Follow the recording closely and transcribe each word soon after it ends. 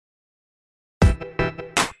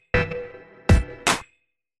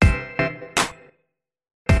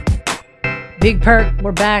Big Perk,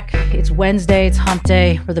 we're back. It's Wednesday. It's Hump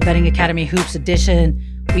Day. We're the Betting Academy Hoops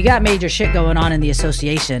edition. We got major shit going on in the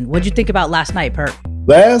association. What'd you think about last night, Perk?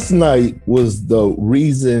 Last night was the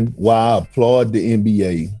reason why I applaud the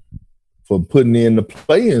NBA for putting in the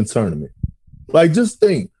play-in tournament. Like, just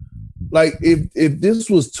think, like if this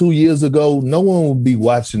was 2 years ago, no one would be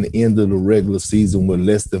watching the end of the regular season with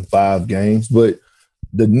less than 5 games. But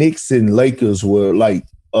the Knicks and Lakers were like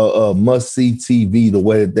a must-see TV the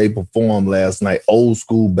way that they performed last night. Old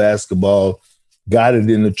school basketball, got it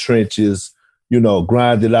in the trenches,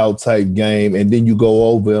 grinded out type game. And then you go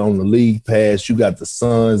over on the league pass, you got the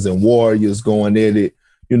Suns and Warriors going at it.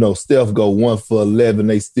 Steph go 1 for 11.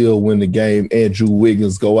 They still win the game. Andrew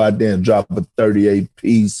Wiggins go out there and drop a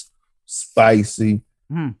 38-piece, spicy,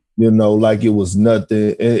 like it was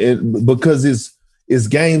nothing. And because it's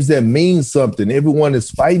games that mean something. Everyone is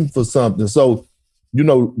fighting for something. So,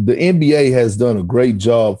 the NBA has done a great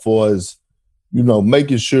job for us,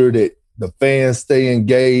 making sure that the fans stay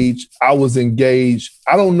engaged. I was engaged.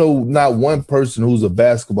 I don't know not one person who's a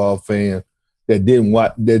basketball fan that didn't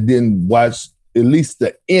watch at least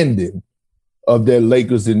the ending of that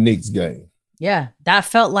Lakers and Knicks game. Yeah, that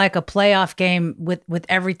felt like a playoff game with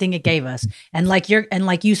everything it gave us. And like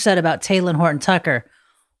you said about Taylor Horton Tucker,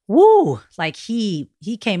 woo, like he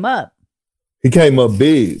came up. He came up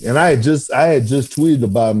big. And I had just tweeted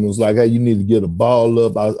about him. It was like, hey, you need to get a ball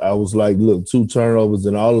up. I was like, look, 2 turnovers,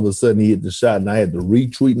 and all of a sudden he hit the shot, and I had to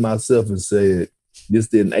retweet myself and said, this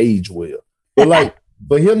didn't age well. But like,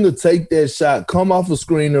 for him to take that shot, come off a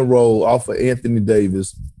screen and roll off of Anthony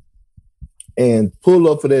Davis and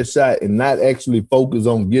pull up for that shot and not actually focus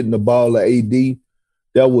on getting the ball to AD,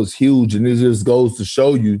 that was huge. And it just goes to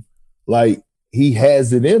show you, like, he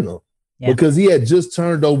has it in him. Yeah. Because he had just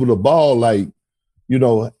turned over the ball, like,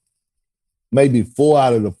 maybe 4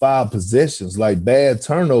 out of the 5 possessions, like bad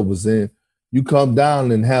turnovers. And you come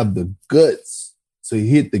down and have the guts to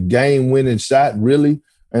hit the game-winning shot, really.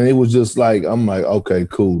 And it was just like, I'm like, okay,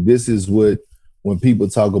 cool. This is what, when people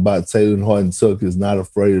talk about Taylor Horton Tucker is not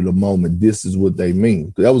afraid of the moment, this is what they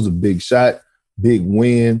mean. That was a big shot, big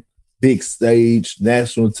win, big stage,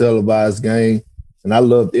 national televised game. And I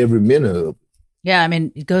loved every minute of it. Yeah, I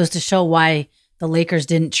mean, it goes to show why the Lakers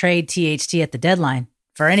didn't trade THT at the deadline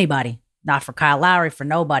for anybody. Not for Kyle Lowry, for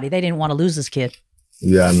nobody. They didn't want to lose this kid.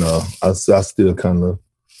 Yeah, I know. I still kind of,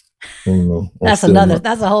 I don't know. That's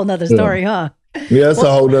a whole nother story, huh? Yeah, that's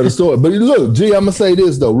a whole nother story. But look, G, I'm going to say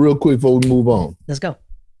this, though, real quick before we move on. Let's go.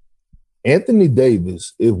 Anthony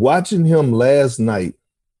Davis, if watching him last night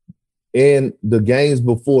and the games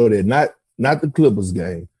before that, not the Clippers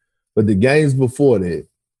game, but the games before that,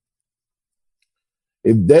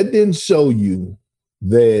 if that didn't show you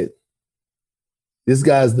that this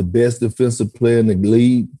guy's the best defensive player in the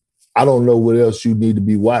league, I don't know what else you need to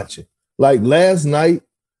be watching. Like last night,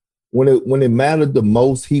 when it mattered the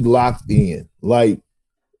most, he locked in. Like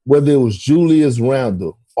whether it was Julius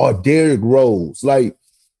Randle or Derrick Rose, like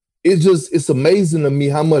it's amazing to me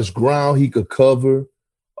how much ground he could cover,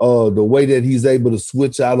 the way that he's able to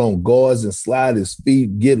switch out on guards and slide his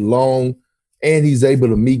feet, get long, and he's able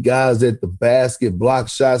to meet guys at the basket, block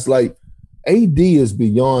shots. Like, AD is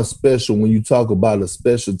beyond special when you talk about a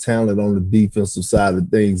special talent on the defensive side of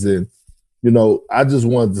things. And, I just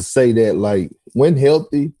wanted to say that, like, when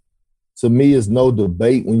healthy, to me, is no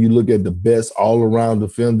debate. When you look at the best all-around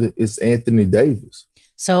defender, it's Anthony Davis.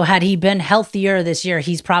 So had he been healthier this year,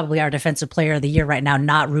 he's probably our defensive player of the year right now,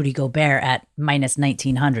 not Rudy Gobert at minus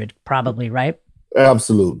 1,900, probably, right?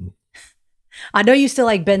 Absolutely. I know you still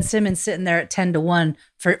like Ben Simmons sitting there at 10-1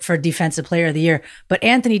 for defensive player of the year, but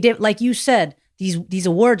Anthony Davis, like you said, these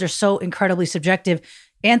awards are so incredibly subjective.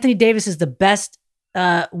 Anthony Davis is the best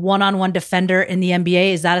one-on-one defender in the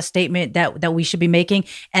NBA. Is that a statement that we should be making?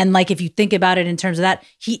 And like, if you think about it in terms of that,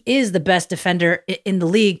 he is the best defender in the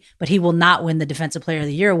league, but he will not win the defensive player of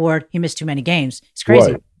the year award. He missed too many games. It's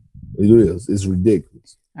crazy. Right. It is. It's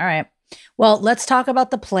ridiculous. All right. Well, let's talk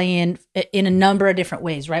about the play-in in a number of different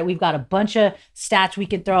ways, right? We've got a bunch of stats we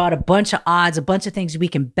can throw out, a bunch of odds, a bunch of things we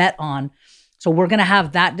can bet on. So we're going to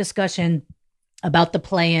have that discussion about the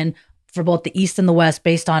play-in for both the East and the West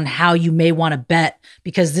based on how you may want to bet,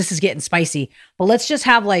 because this is getting spicy. But let's just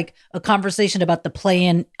have like a conversation about the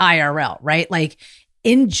play-in IRL, right? Like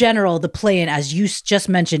in general, the play-in, as you just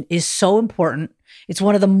mentioned, is so important. It's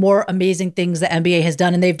one of the more amazing things the NBA has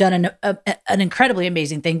done, and they've done an incredibly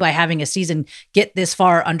amazing thing by having a season get this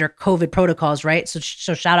far under COVID protocols, right? So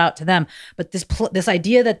shout out to them. But this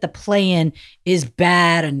idea that the play-in is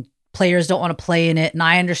bad and players don't want to play in it, and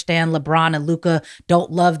I understand LeBron and Luka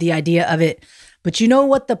don't love the idea of it, but you know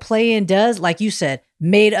what the play-in does? Like you said,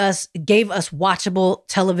 gave us watchable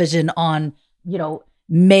television on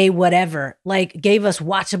May whatever, like gave us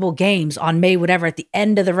watchable games on May whatever at the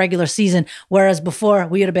end of the regular season, whereas before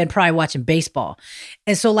we would have been probably watching baseball.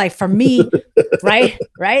 And so like for me, right,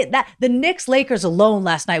 that the Knicks Lakers alone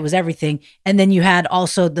last night was everything. And then you had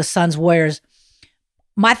also the Suns Warriors.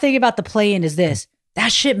 My thing about the play-in is this: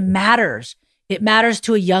 that shit matters. It matters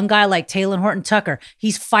to a young guy like Taylor Horton Tucker.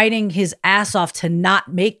 He's fighting his ass off to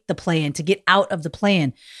not make the play-in, to get out of the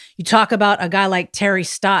play-in. You talk about a guy like Terry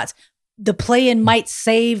Stotts. The play-in might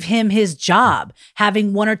save him his job,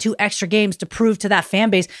 having 1 or 2 extra games to prove to that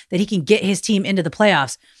fan base that he can get his team into the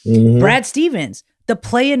playoffs. Mm-hmm. Brad Stevens, the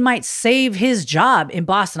play-in might save his job in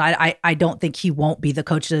Boston. I don't think he won't be the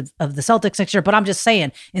coach of the Celtics next year, but I'm just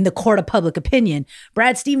saying, in the court of public opinion,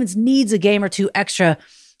 Brad Stevens needs a game or 2 extra,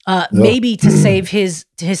 maybe to save his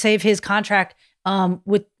contract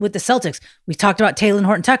with the Celtics. We talked about Taylor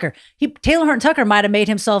Horton Tucker. Taylor Horton Tucker might have made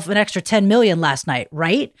himself an extra $10 million last night,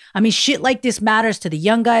 right? I mean, shit like this matters to the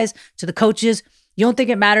young guys, to the coaches. You don't think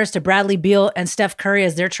it matters to Bradley Beal and Steph Curry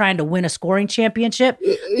as they're trying to win a scoring championship?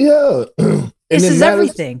 Yeah. This is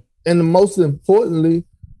everything. And most importantly,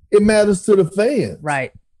 it matters to the fans.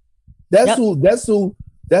 Right. That's who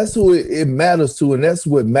it matters to, and that's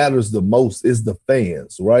what matters the most is the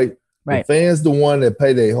fans, right? Right. The fans, the one that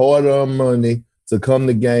pay their hard-earned money to come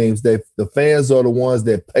to games. The fans are the ones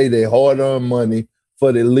that pay their hard-earned money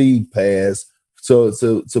for the league pass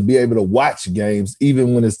to be able to watch games,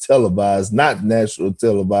 even when it's televised, not national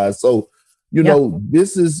televised. So, we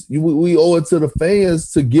owe it to the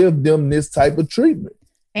fans to give them this type of treatment.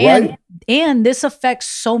 And this affects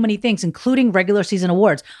so many things, including regular season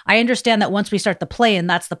awards. I understand that once we start the play-in,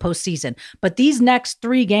 that's the postseason. But these next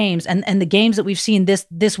 3 games and the games that we've seen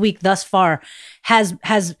this week thus far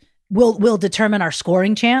will determine our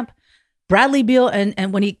scoring champ. Bradley Beal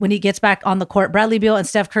and when he gets back on the court, Bradley Beal and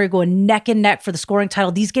Steph Curry going neck and neck for the scoring title.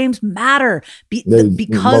 These games matter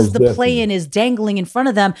because the play-in is dangling in front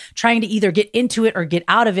of them, trying to either get into it or get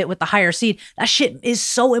out of it with the higher seed. That shit is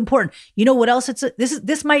so important. You know what else?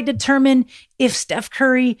 This might determine if Steph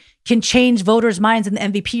Curry can change voters' minds in the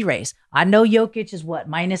MVP race. I know Jokic is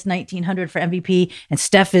minus 1,900 for MVP and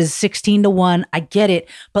Steph is 16-1. I get it.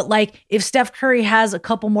 But like if Steph Curry has a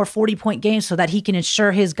couple more 40-point games so that he can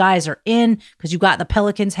ensure his guys are in, because you've got the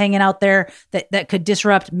Pelicans hanging out there that could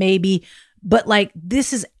disrupt maybe. But like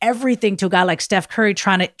this is everything to a guy like Steph Curry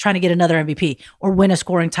trying to get another MVP or win a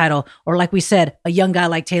scoring title, or like we said, a young guy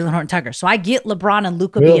like Taylor Horton Tucker. So I get LeBron and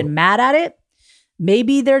Luka being mad at it.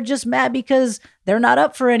 Maybe they're just mad because they're not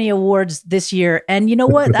up for any awards this year. And you know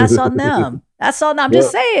what? That's on them. That's on them. I'm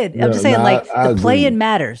just saying. The play-in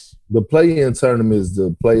matters. The play-in tournament is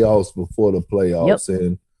the playoffs before the playoffs. Yep.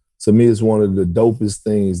 And to me, it's one of the dopest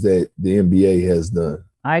things that the NBA has done.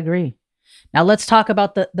 I agree. Now let's talk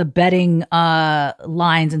about the betting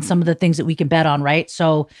lines and some of the things that we can bet on, right?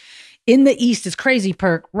 So in the East, it's crazy,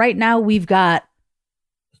 Perk. Right now we've got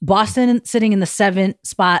Boston sitting in the 7th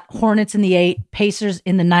spot, Hornets in the 8th, Pacers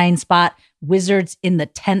in the 9th spot, Wizards in the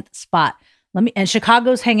 10th spot. And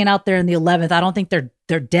Chicago's hanging out there in the 11th. I don't think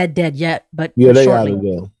they're dead yet, but they shortly. Ought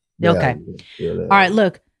to go. Okay. All right,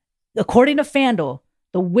 look, according to FanDuel,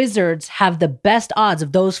 the Wizards have the best odds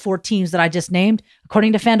of those 4 teams that I just named.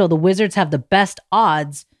 According to FanDuel, the Wizards have the best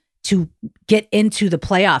odds to get into the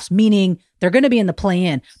playoffs, meaning they're going to be in the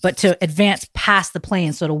play-in, but to advance past the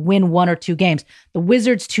play-in, so to win 1 or 2 games. The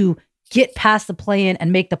Wizards to get past the play-in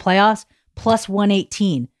and make the playoffs, plus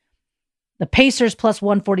 118. The Pacers, plus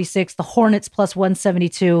 146. The Hornets, plus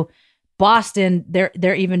 172. Boston,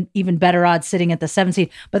 they're even better odds sitting at the 7th seed.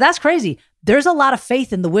 But that's crazy. There's a lot of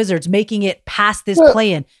faith in the Wizards making it past this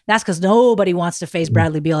play-in. That's because nobody wants to face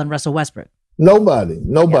Bradley Beal and Russell Westbrook. Nobody.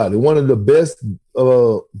 Yeah. One of the best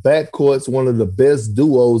backcourts, one of the best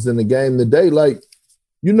duos in the game today.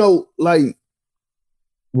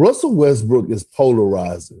 Russell Westbrook is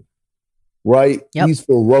polarizing, right? Yep. He's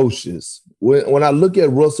ferocious. When I look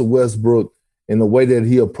at Russell Westbrook and the way that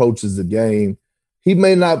he approaches the game, he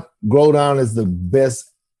may not go down as the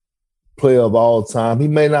best player of all time. He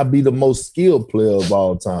may not be the most skilled player of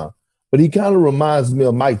all time, but he kind of reminds me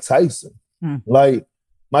of Mike Tyson.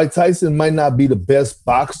 Mike Tyson might not be the best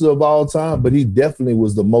boxer of all time, but he definitely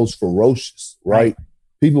was the most ferocious, right?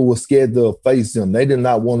 People were scared to face him. They did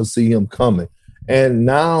not want to see him coming. And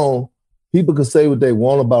now people can say what they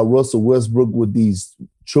want about Russell Westbrook with these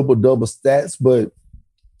triple-double stats, but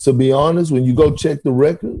to be honest, when you go check the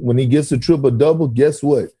record, when he gets a triple-double, guess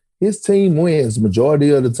what? His team wins majority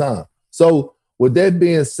of the time. So with that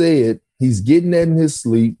being said, he's getting that in his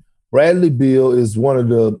sleep. Bradley Beal is one of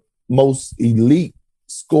the most elite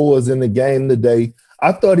scorers in the game today.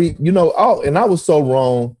 I thought and I was so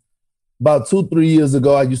wrong about 2-3 years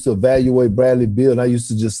ago, I used to evaluate Bradley Beal, and I used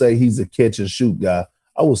to just say he's a catch and shoot guy.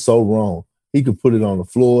 I was so wrong. He could put it on the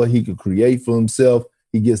floor. He could create for himself.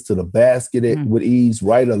 He gets to the basket with ease,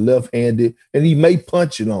 right or left-handed, and he may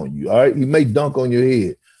punch it on you, all right? He may dunk on your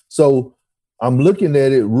head. So I'm looking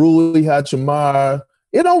at it, Rui Hachimura,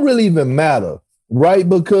 it don't really even matter, right?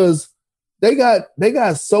 Because they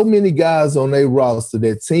got so many guys on their roster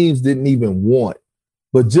that teams didn't even want.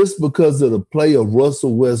 But just because of the play of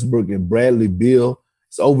Russell Westbrook and Bradley Beal,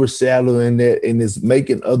 it's overshadowing that, and it's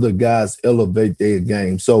making other guys elevate their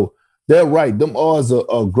game. So they're right. Them odds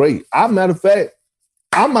are great. Matter of fact,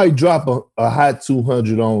 I might drop a high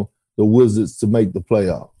 200 on the Wizards to make the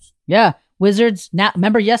playoffs. Yeah. Wizards, now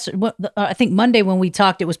remember yesterday, I think Monday when we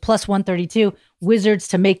talked, it was plus 132. Wizards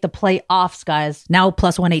to make the playoffs, guys. Now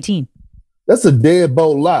plus 118. That's a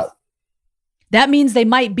deadbolt lot. That means they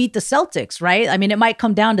might beat the Celtics, right? I mean, it might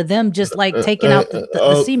come down to them just like taking out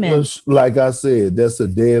the C-men. Like I said, that's a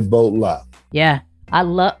deadbolt lot. Yeah. I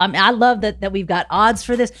love that we've got odds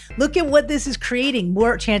for this. Look at what this is creating.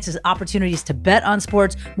 More chances, opportunities to bet on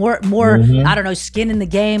sports, more I don't know, skin in the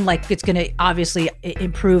game. Like it's going to obviously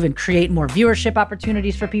improve and create more viewership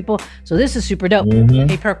opportunities for people. So this is super dope.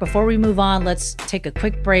 Hey, Perk, before we move on, let's take a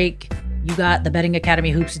quick break. You got the Betting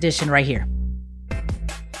Academy Hoops Edition right here.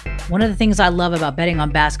 One of the things I love about betting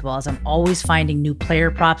on basketball is I'm always finding new player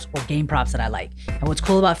props or game props that I like. And what's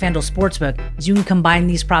cool about FanDuel Sportsbook is you can combine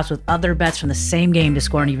these props with other bets from the same game to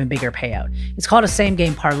score an even bigger payout. It's called a same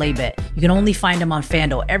game parlay bet. You can only find them on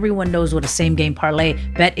FanDuel. Everyone knows what a same game parlay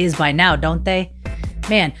bet is by now, don't they?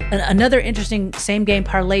 Man, another interesting same game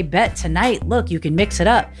parlay bet tonight. Look, you can mix it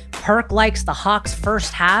up. Perk likes the Hawks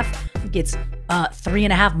first half. He gets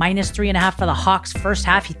 -3.5 for the Hawks first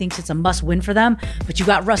half. He thinks it's a must win for them. But you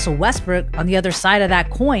got Russell Westbrook on the other side of that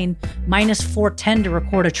coin, -410 to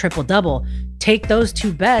record a triple double. Take those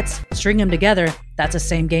two bets, string them together. That's a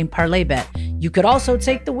same game parlay bet. You could also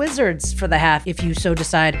take the Wizards for the half if you so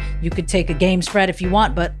decide. You could take a game spread if you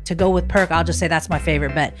want, but to go with Perk, I'll just say that's my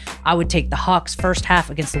favorite bet. I would take the Hawks first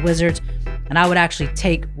half against the Wizards, and I would actually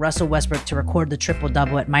take Russell Westbrook to record the triple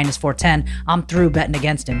double at -410. I'm through betting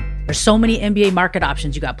against him. There's so many NBA market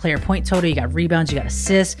options. You got player point total, you got rebounds, you got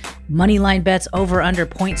assists, money line bets, over under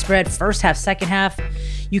point spread, first half, second half.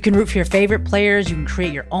 You can root for your favorite players. You can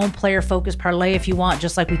create your own player focused parlay if you want,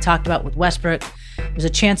 just like we talked about with Westbrook. There's a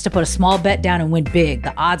chance to put a small bet down and win big.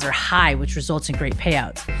 The odds are high, which results in great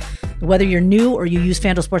payouts. Whether you're new or you use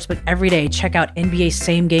FanDuel Sportsbook every day, check out NBA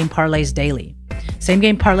Same Game Parlays daily. Same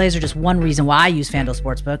game parlays are just one reason why I use FanDuel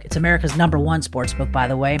Sportsbook. It's America's #1 sportsbook, by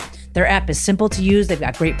the way. Their app is simple to use. They've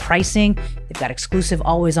got great pricing. They've got exclusive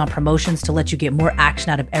always-on promotions to let you get more action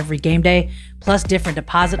out of every game day, plus different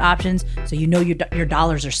deposit options so you know your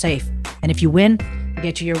dollars are safe. And if you win, they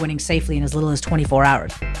get you your winnings safely in as little as 24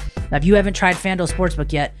 hours. Now, if you haven't tried FanDuel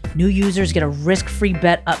Sportsbook yet, new users get a risk-free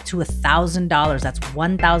bet up to $1,000. That's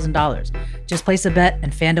 $1,000. Just place a bet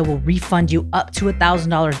and FanDuel will refund you up to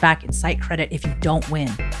 $1,000 back in site credit if you don't win.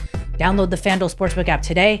 Download the FanDuel Sportsbook app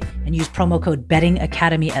today and use promo code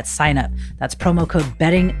BettingAcademy at signup. That's promo code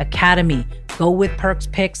BettingAcademy. Go with Perk's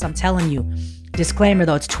picks, I'm telling you. Disclaimer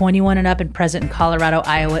though, it's 21 and up and present in Colorado,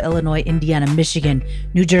 Iowa, Illinois, Indiana, Michigan,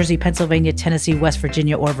 New Jersey, Pennsylvania, Tennessee, West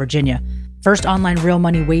Virginia, or Virginia. First online real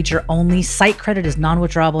money wager only. Site credit is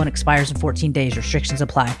non-withdrawable and expires in 14 days. Restrictions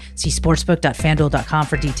apply. See sportsbook.fanduel.com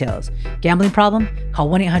for details. Gambling problem? Call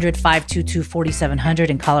 1-800-522-4700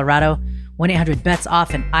 in Colorado,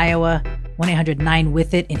 1-800-BETS-OFF in Iowa,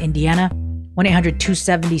 1-800-9-WITH-IT in Indiana,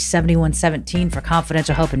 1-800-270-7117 for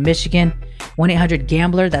confidential help in Michigan,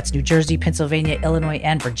 1-800-GAMBLER, that's New Jersey, Pennsylvania, Illinois,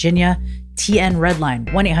 and Virginia, TN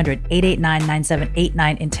Redline,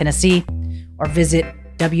 1-800-889-9789 in Tennessee, or visit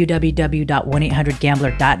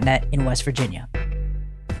www.1800gambler.net in West Virginia.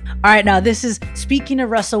 All right, now this is, speaking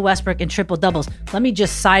of Russell Westbrook and triple doubles, let me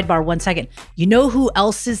just sidebar 1 second. You know who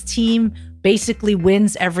else's team basically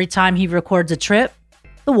wins every time he records a trip?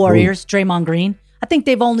 The Warriors, Draymond Green. I think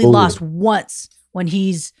they've only lost once when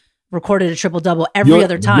he's recorded a triple double. Every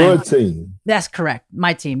other time. Your team. That's correct.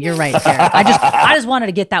 My team. You're right, Jared. I just wanted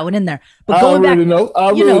to get that one in there. But I going already back, know.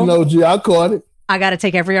 I already know, G. I caught it. I got to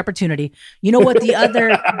take every opportunity. You know what the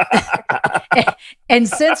other, and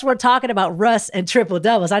since we're talking about Russ and triple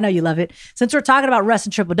doubles, I know you love it. Since we're talking about Russ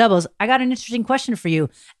and triple doubles, I got an interesting question for you.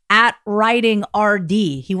 At Writing RD,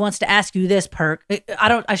 he wants to ask you this, Perk.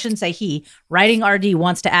 I shouldn't say he. Writing RD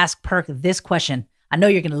wants to ask Perk this question. I know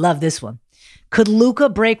you're going to love this one. Could Luka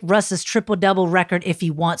break Russ's triple-double record if he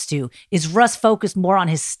wants to? Is Russ focused more on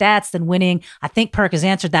his stats than winning? I think Perk has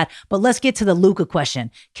answered that, but let's get to the Luka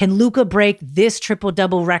question. Can Luka break this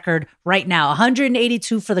triple-double record right now?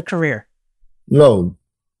 182 for the career. No.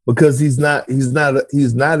 because he's not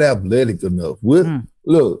athletic enough.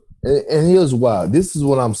 Look, and here's why. This is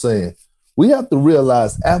what I'm saying. We have to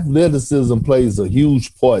realize athleticism plays a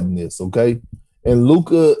huge part in this, okay? And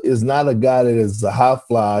Luka is not a guy that is a high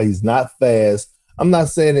flyer. He's not fast. I'm not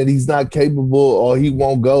saying that he's not capable or he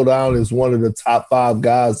won't go down as one of the top 5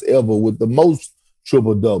 guys ever with the most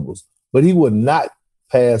triple doubles, but he would not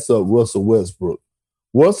pass up Russell Westbrook.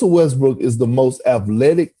 Russell Westbrook is the most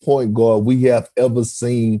athletic point guard we have ever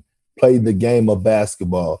seen play the game of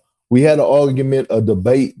basketball. We had an argument, a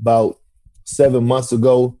debate about 7 months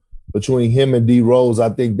ago between him and D Rose. I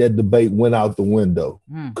think that debate went out the window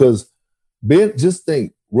because just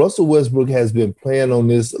think, Russell Westbrook has been playing on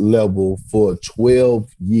this level for 12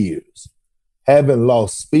 years. Haven't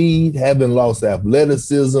lost speed, haven't lost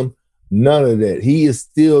athleticism, none of that. He is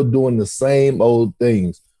still doing the same old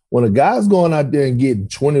things. When a guy's going out there and getting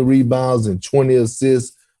 20 rebounds and 20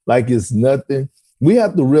 assists like it's nothing, we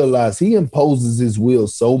have to realize he imposes his will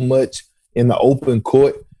so much in the open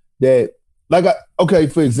court that,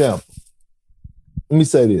 for example, let me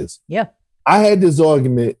say this. Yeah. I had this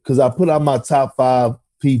argument because I put out my top 5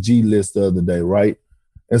 PG list the other day, right?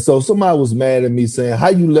 And so somebody was mad at me saying, how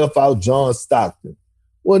you left out John Stockton?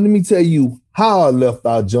 Well, let me tell you how I left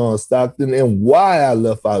out John Stockton and why I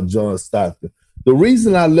left out John Stockton. The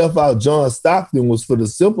reason I left out John Stockton was for the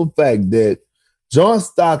simple fact that John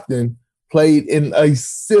Stockton played in a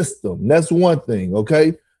system. That's one thing,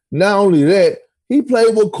 okay? Not only that, he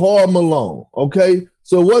played with Karl Malone, okay?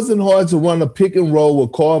 So it wasn't hard to run a pick and roll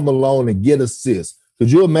with Karl Malone and get assists.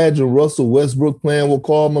 Could you imagine Russell Westbrook playing with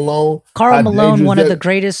Karl Malone? Karl Malone, one of the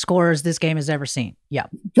greatest scorers this game has ever seen. Yeah.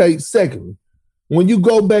 Okay, secondly, when you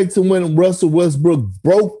go back to when Russell Westbrook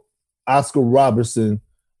broke Oscar Robertson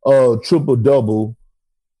triple-double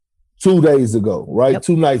 2 days ago, right? Yep.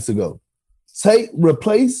 2 nights ago.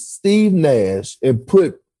 Replace Steve Nash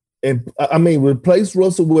replace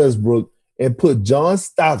Russell Westbrook and put John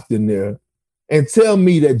Stockton there and tell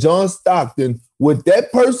me that John Stockton, with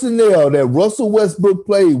that personnel that Russell Westbrook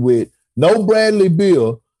played with, no Bradley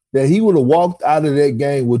Beal, that he would have walked out of that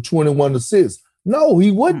game with 21 assists. No, he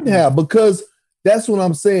wouldn't have, because that's what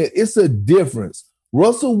I'm saying. It's a difference.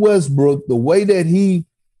 Russell Westbrook, the way that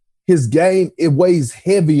his game, it weighs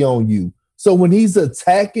heavy on you. So when he's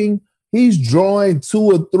attacking, he's drawing 2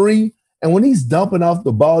 or 3, and when he's dumping off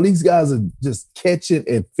the ball, these guys are just catching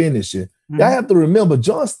and finishing. I have to remember,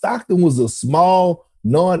 John Stockton was a small,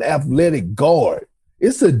 non-athletic guard.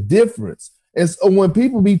 It's a difference. And so when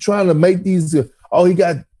people be trying to make these, he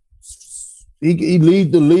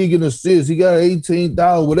lead the league in assists, he got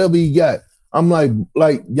 18,000, whatever he got. I'm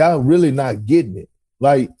like y'all really not getting it.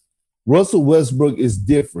 Like, Russell Westbrook is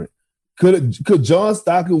different. Could John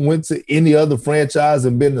Stockton went to any other franchise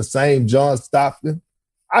and been the same John Stockton?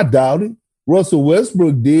 I doubt it. Russell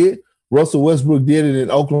Westbrook did. Russell Westbrook did it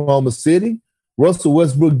in Oklahoma City. Russell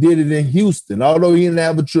Westbrook did it in Houston. Although he didn't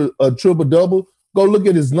have a triple-double, go look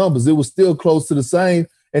at his numbers. It was still close to the same.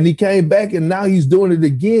 And he came back, and now he's doing it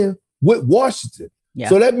again with Washington. Yeah.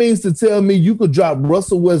 So that means to tell me you could drop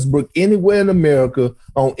Russell Westbrook anywhere in America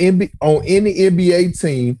on any NBA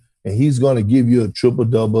team, and he's going to give you a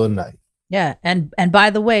triple-double a night. Yeah, and by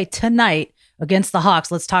the way, tonight against the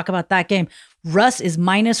Hawks, let's talk about that game. Russ is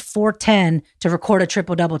minus 410 to record a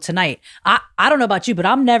triple-double tonight. I don't know about you, but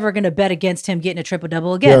I'm never going to bet against him getting a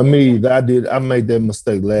triple-double again. Yeah, me, I made that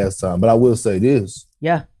mistake last time, but I will say this.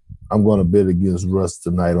 Yeah. I'm going to bet against Russ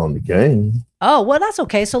tonight on the game. Oh, well, that's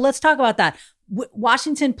okay. So let's talk about that.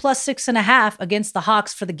 Washington plus 6.5 against the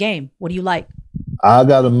Hawks for the game. What do you like? I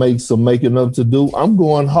got to make some making up to do. I'm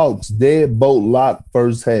going Hawks. Deadbolt lock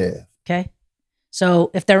first half. Okay.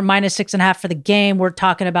 So if they're minus 6.5 for the game, we're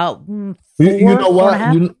talking about you know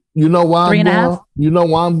why? You know why 3.5? You know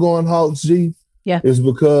why I'm going Hawks, G? Yeah. It's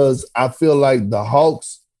because I feel like the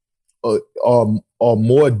Hawks are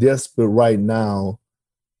more desperate right now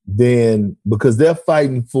because they're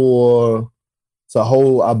fighting to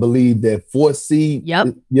hold, I believe, that 4th seed.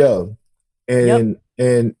 Yep. Yeah. And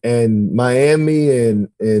Miami and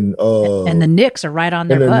the Knicks are right on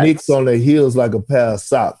their butts. And the Knicks on their heels like a pair of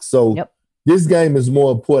socks. So this game is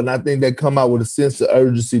more important. I think they come out with a sense of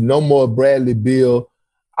urgency. No more Bradley Beal.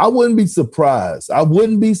 I wouldn't be surprised.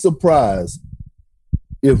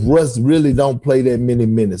 If Russ really don't play that many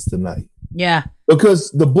minutes tonight. Yeah. Because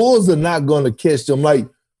the Bulls are not going to catch them. Like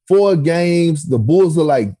 4 games, the Bulls are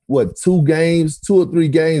like, 2 or 3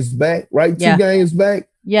 games back, right? 2 games back.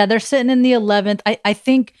 Yeah, they're sitting in the 11th. I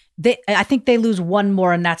think they lose one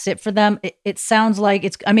more and that's it for them. It sounds like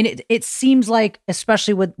it seems like,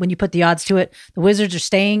 especially when you put the odds to it, the Wizards are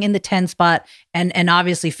staying in the 10 spot and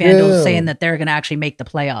obviously FanDuel's saying that they're going to actually make the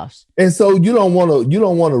playoffs. And so you don't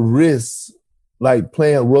want to risk like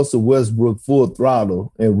playing Russell Westbrook full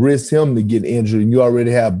throttle and risk him to get injured. And you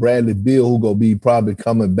already have Bradley Beal who going to be probably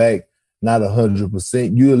coming back not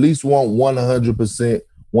 100%. You at least want 100%,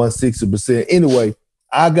 160%. Anyway,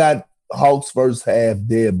 I got Hawks first half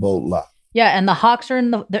deadbolt lock. Yeah, and the Hawks are in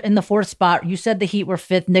the fourth spot. You said the Heat were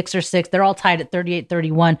fifth, Knicks are sixth. They're all tied at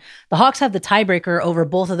 38-31. The Hawks have the tiebreaker over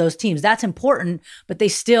both of those teams. That's important, but they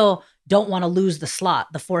still don't want to lose the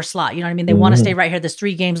fourth slot. You know what I mean? They want to stay right here. There's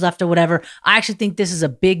 3 games left or whatever. I actually think this is a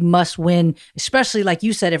big must win, especially like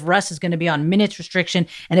you said, if Russ is going to be on minutes restriction.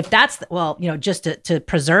 And if that's, just to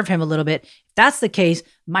preserve him a little bit, if that's the case,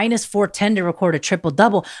 minus 410 to record a triple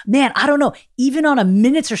double. Man, I don't know. Even on a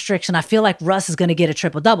minutes restriction, I feel like Russ is going to get a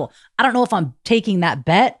triple double. I don't know if I'm taking that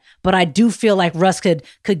bet, but I do feel like Russ could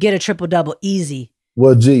get a triple double easy.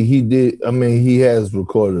 Well, he did. I mean, he has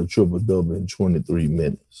recorded a triple double in 23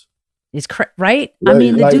 minutes. It's right. I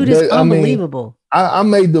mean, the dude is unbelievable. I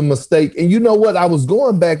made the mistake, and you know what? I was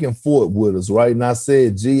going back and forth with us, right? And I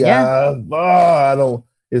said, I don't.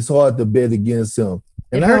 It's hard to bet against him.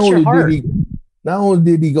 And it hurts your heart. Not only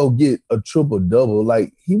did he go get a triple double,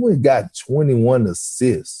 like he went and got 21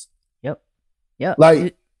 assists. Yep.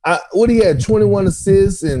 Like he had 21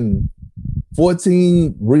 assists and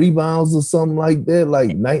 14 rebounds or something like that.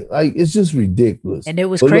 Like it's just ridiculous. And it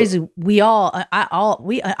was crazy. Look,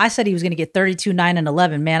 I said he was going to get 32, 9, and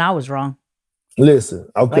 11. Man, I was wrong. Listen,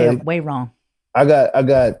 okay, way wrong. I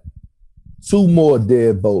got 2 more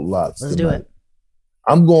deadbolt locks. Let's do it.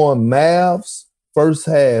 I'm going Mavs first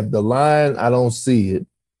half. The line, I don't see it.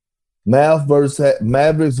 Mavericks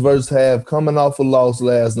versus half, coming off a loss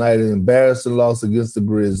last night, an embarrassing loss against the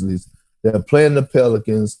Grizzlies. They're playing the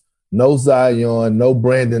Pelicans. No Zion, no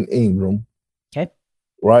Brandon Ingram. Okay.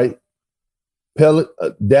 Right?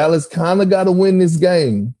 Dallas kind of got to win this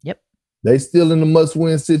game. Yep. They still in a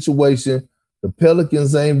must-win situation. The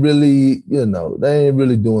Pelicans ain't really, they ain't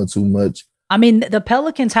really doing too much. I mean, the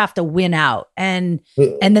Pelicans have to win out, and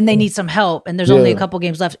then they need some help, and there's only a couple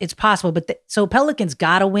games left. It's possible, so Pelicans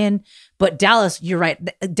got to win, but Dallas, you're right.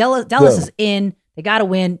 Dallas is in. They got to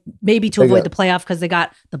win, maybe to avoid the playoff because they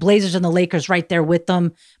got the Blazers and the Lakers right there with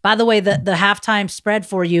them. By the way, the halftime spread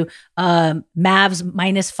for you, Mavs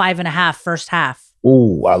minus 5.5 first half.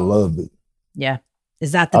 Ooh, I love it. Yeah.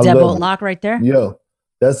 Is that the deadbolt lock right there? Yeah,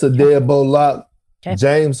 that's a deadbolt lock. Okay.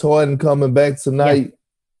 James Harden coming back tonight. Yeah.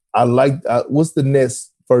 I like. What's the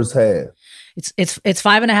Nets first half? It's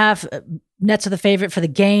 5.5. Nets are the favorite for the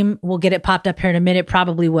game. We'll get it popped up here in a minute.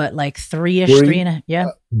 Probably what, like 3-ish, 3.5? Yeah,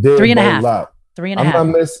 3.5. Lock.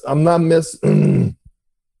 3.5. I'm not messing.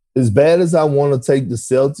 As bad as I want to take the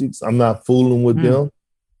Celtics, I'm not fooling with them.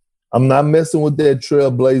 I'm not messing with that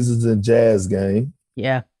Trailblazers and Jazz game.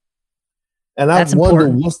 Yeah. And that's I wonder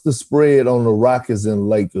important. What's the spread on the Rockets and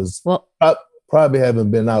Lakers. Well, probably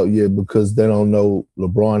haven't been out yet because they don't know.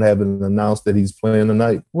 LeBron haven't announced that he's playing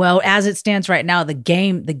tonight. Well, as it stands right now, the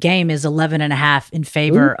game is 11.5 in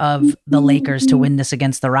favor of the Lakers to win this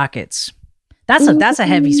against the Rockets. That's a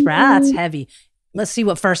heavy spread. That's heavy. Let's see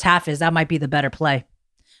what first half is. That might be the better play.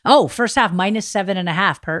 Oh, first half minus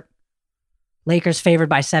 7.5, Perk. Lakers favored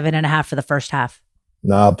by 7.5 for the first half.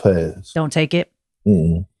 Nah, I'll pass. Don't take it.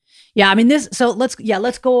 Mm-mm. Yeah, I mean this. So let's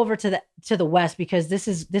go over to the West because this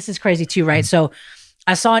is crazy too, right? So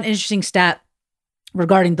I saw an interesting stat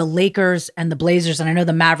regarding the Lakers and the Blazers, and I know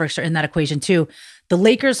the Mavericks are in that equation too. The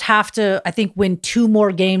Lakers have to, I think, win 2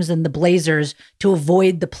 more games than the Blazers to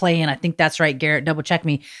avoid the play-in. I think that's right, Garrett. Double check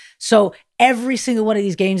me. So every single one of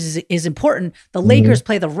these games is important. The Lakers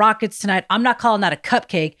play the Rockets tonight. I'm not calling that a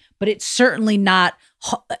cupcake, but it's certainly not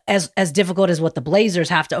as difficult as what the Blazers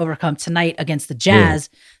have to overcome tonight against the Jazz.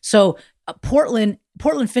 Yeah. So Portland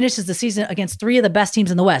finishes the season against 3 of the best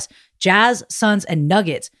teams in the West: Jazz, Suns, and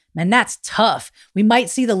Nuggets. Man, that's tough. We might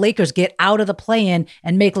see the Lakers get out of the play-in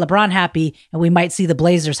and make LeBron happy, and we might see the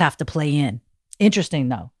Blazers have to play in. Interesting,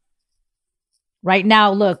 though. Right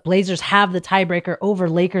now, look, Blazers have the tiebreaker over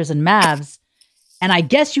Lakers and Mavs, and I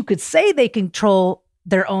guess you could say they control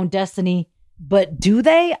their own destiny, but do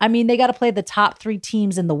they? I mean, they got to play the top 3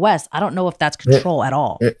 teams in the West. I don't know if that's control at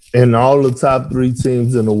all. And all the top 3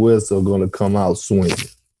 teams in the West are going to come out swinging.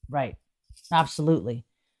 Right. Absolutely.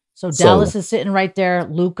 So Dallas is sitting right there.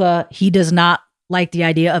 Luka, he does not like the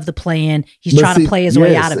idea of the play-in. He's trying to play his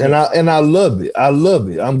way out of it. And I love it. I love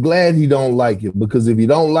it. I'm glad he don't like it because if you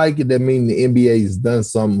don't like it, that means the NBA has done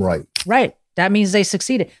something right. Right. That means they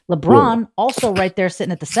succeeded. LeBron also right there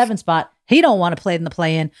sitting at the 7 spot. He don't want to play in the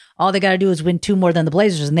play-in. All they got to do is win 2 more than the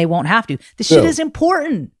Blazers, and they won't have to. This shit is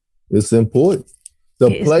important. It's important. The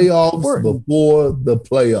playoffs before the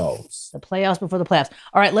playoffs. The playoffs before the playoffs.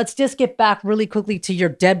 All right, let's just get back really quickly to your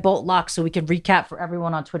deadbolt lock so we can recap for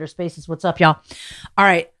everyone on Twitter Spaces. What's up, y'all? All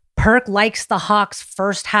right, Perk likes the Hawks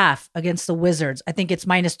first half against the Wizards. I think it's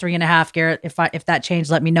 -3.5, Garrett. If that changed,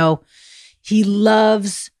 let me know. He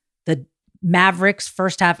loves the Mavericks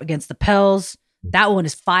first half against the Pels. That one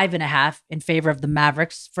is 5.5 in favor of the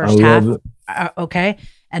Mavericks first half. Okay.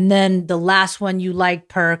 And then the last one you liked,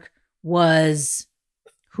 Perk, was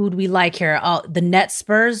who do we like here? Oh, the Nets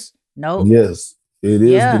Spurs? No. Yes, it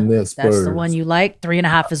is the Nets Spurs. That's the one you like.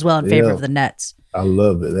 3.5 as well in favor of the Nets. I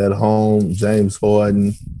love it. At home, James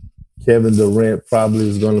Harden, Kevin Durant probably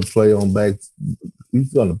is going to play on back.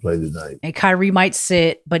 He's going to play tonight. And Kyrie might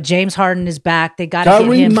sit, but James Harden is back. They got to get him.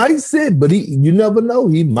 Kyrie might sit, but you never know.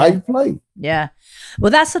 He might play. Yeah. Well,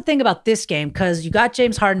 that's the thing about this game, because you got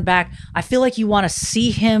James Harden back. I feel like you want to see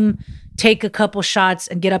him take a couple shots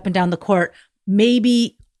and get up and down the court.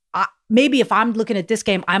 Maybe if I'm looking at this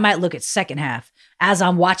game, I might look at second half as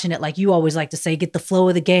I'm watching it. Like you always like to say, get the flow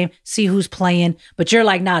of the game, see who's playing. But you're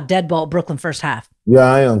like, nah, deadbolt Brooklyn first half. Yeah,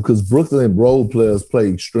 I am, because Brooklyn role players play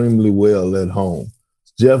extremely well at home.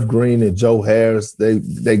 Jeff Green and Joe Harris,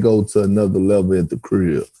 they go to another level at the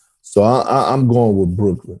crib. So I'm going with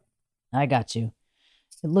Brooklyn. I got you.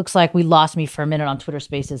 It looks like we lost me for a minute on Twitter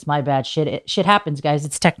Spaces. My bad. Shit happens, guys.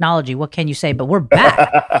 It's technology. What can you say? But we're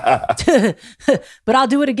back. But I'll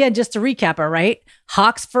do it again just to recap, all right?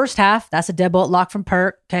 Hawks first half. That's a deadbolt lock from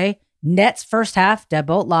Perk, okay? Nets first half,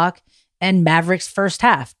 deadbolt lock. And Mavericks first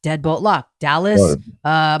half, deadbolt lock. Dallas,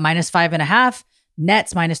 -5.5.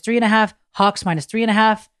 Nets -3.5. Hawks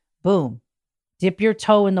 -3.5. Boom. Dip your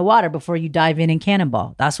toe in the water before you dive in and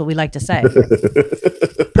cannonball. That's what we like to say.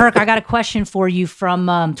 Perk, I got a question for you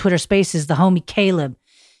from Twitter Spaces, the homie Caleb.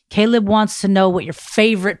 Caleb wants to know what your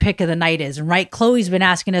favorite pick of the night is. And right, Chloe's been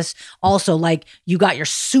asking us also, like, you got your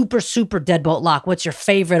super deadbolt lock. What's your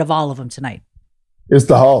favorite of all of them tonight? It's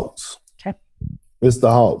the Hawks. Okay. It's the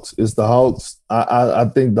Hawks. I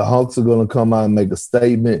think the Hawks are going to come out and make a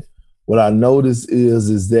statement. What I notice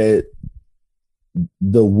is that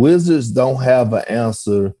the Wizards don't have an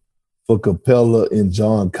answer for Capella and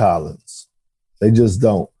John Collins. They just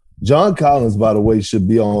don't. John Collins, by the way, should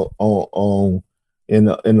be on in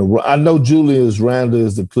the. I know Julius Randle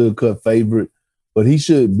is the clear-cut favorite, but he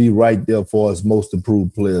should be right there for us most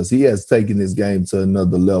improved players. He has taken his game to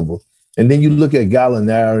another level. And then you look at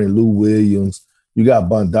Gallinari and Lou Williams. You got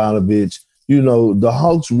Bogdanovic. You know, the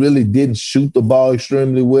Hawks really didn't shoot the ball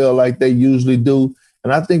extremely well like they usually do.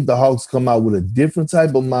 And I think the Hawks come out with a different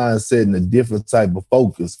type of mindset and a different type of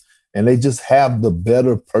focus. And they just have the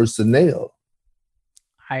better personnel.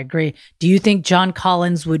 I agree. Do you think John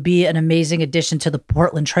Collins would be an amazing addition to the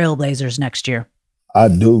Portland Trail Blazers next year? I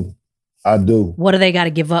do. What do they got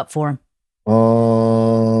to give up for him?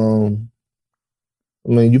 I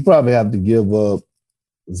mean, you probably have to give up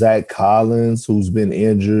Zach Collins, who's been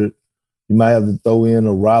injured. You might have to throw in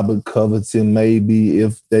a Robert Covington maybe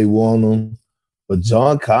if they want him. But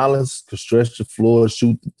John Collins could stretch the floor,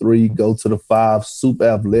 shoot the 3, go to the 5, super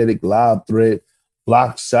athletic, lob threat,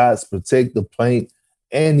 block shots, protect the paint,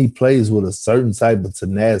 and he plays with a certain type of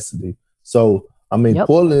tenacity. So, I mean,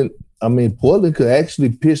 Portland could actually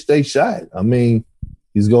pitch their shot. I mean,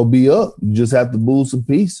 he's going to be up. You just have to move some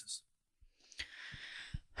pieces.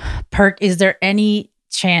 Perk, is there any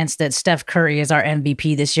chance that Steph Curry is our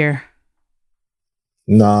MVP this year?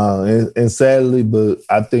 Nah, and sadly, but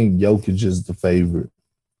I think Jokic is the favorite.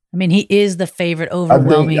 I mean, he is the favorite,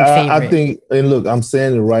 overwhelming favorite. I think, and look, I'm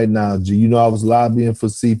saying it right now, G. You know, I was lobbying for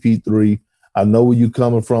CP3. I know where you're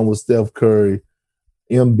coming from with Steph Curry,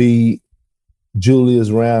 Embiid, Julius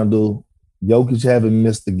Randle. Jokic haven't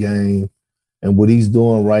missed the game. And what he's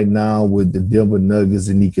doing right now with the Denver Nuggets,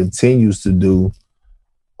 and he continues to do,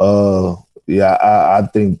 I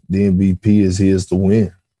think the MVP is his to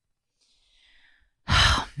win.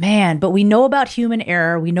 Man, but we know about human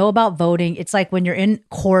error. We know about voting. It's like when you're in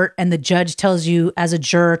court and the judge tells you as a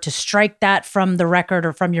juror to strike that from the record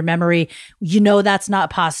or from your memory. You know that's not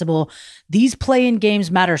possible. These play-in games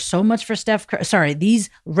matter so much for Steph Curry. Sorry, these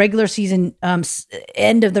regular season,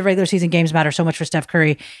 end of the regular season games matter so much for Steph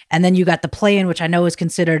Curry. And then you got the play-in, which I know is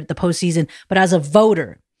considered the postseason. But as a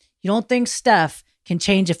voter, you don't think Steph can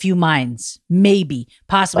change a few minds, maybe,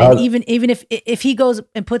 possibly. And even if he goes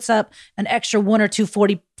and puts up an extra 1 or 2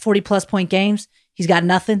 40 plus point games, he's got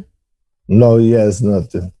nothing. No, he has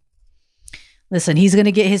nothing. Listen, he's going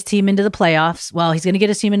to get his team into the playoffs. Well, he's going to get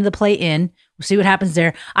his team into the play-in. We'll see what happens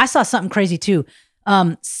there. I saw something crazy too.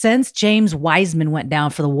 Since James Wiseman went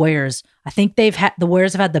down for the Warriors, I think the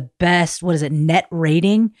Warriors have had the best, net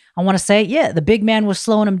rating? I want to say, yeah, the big man was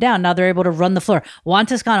slowing them down. Now they're able to run the floor. Juan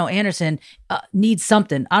Toscano-Anderson needs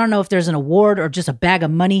something. I don't know if there's an award or just a bag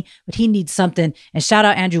of money, but he needs something. And shout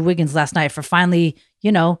out Andrew Wiggins last night for finally,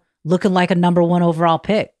 looking like a number 1 overall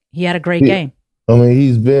pick. He had a great game. I mean,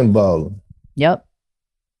 he's been balling. Yep.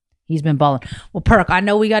 He's been balling. Well, Perk, I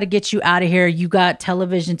know we got to get you out of here. You got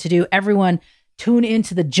television to do. Everyone, tune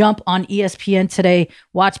into The Jump on ESPN today.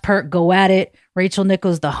 Watch Perk go at it. Rachel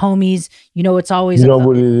Nichols, the homies. It's always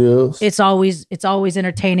what it is. It's always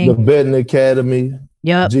entertaining. The Betting Academy.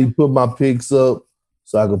 Yep. G put my picks up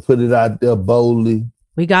so I can put it out there boldly.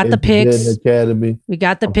 We got the picks. Betting Academy. We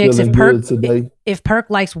got the picks. If Perk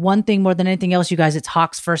likes one thing more than anything else, you guys, it's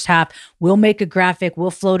Hawks first half. We'll make a graphic.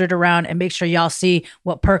 We'll float it around and make sure y'all see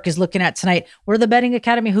what Perk is looking at tonight. We're the Betting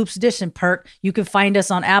Academy Hoops Edition, Perk. You can find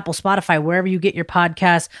us on Apple, Spotify, wherever you get your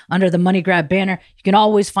podcasts under the Money Grab banner. You can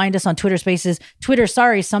always find us on Twitter Spaces. Twitter,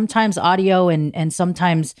 sometimes audio and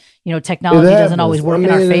sometimes, technology doesn't always work in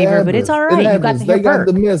our favor, but it's all right. You got to hear Perk. They got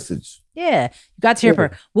the message. Yeah, you got to hear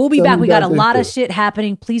Perk. We'll be back. We got a lot of shit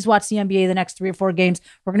happening. Please watch the NBA the next 3 or 4 games.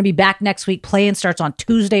 We're going to be back next week. Play-in starts on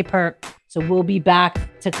Tuesday, Perk. So we'll be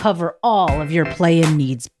back to cover all of your play-in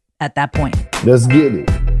needs at that point. Let's get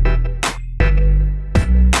it.